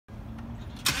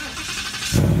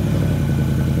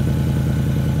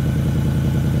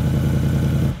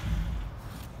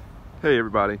Hey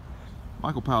everybody,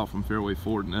 Michael Powell from Fairway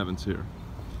Ford in Evans here.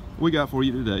 What we got for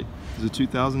you today is a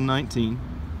 2019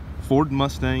 Ford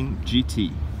Mustang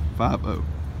GT 5.0.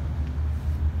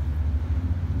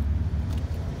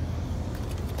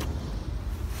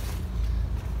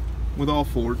 With all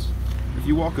Fords, if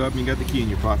you walk up and you got the key in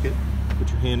your pocket, put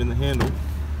your hand in the handle,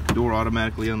 the door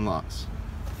automatically unlocks.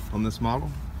 On this model,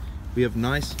 we have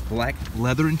nice black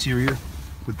leather interior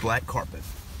with black carpet.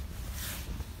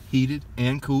 Heated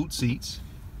and cooled seats,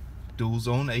 dual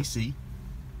zone AC,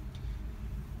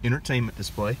 entertainment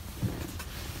display.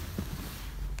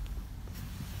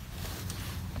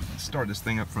 Let's start this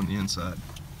thing up from the inside.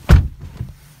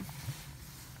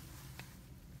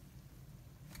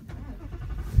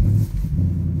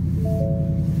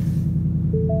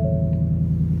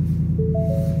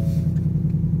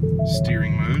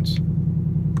 Steering modes: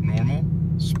 normal,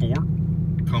 sport,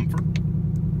 comfort.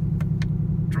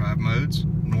 Drive modes: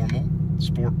 normal,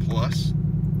 sport plus,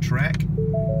 track.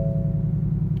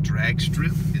 Drag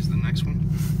strip is the next one.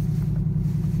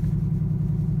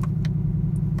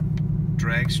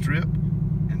 Drag strip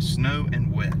and snow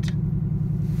and wet.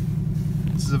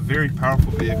 This is a very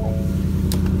powerful vehicle.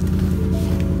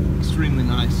 Extremely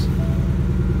nice.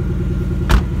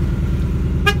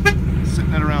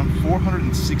 Sitting at around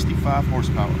 465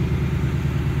 horsepower.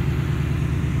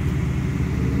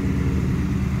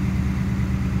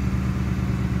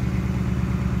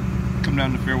 Come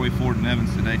down to Fairway Ford in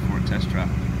Evans today for a test drive.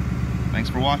 Thanks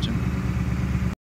for watching.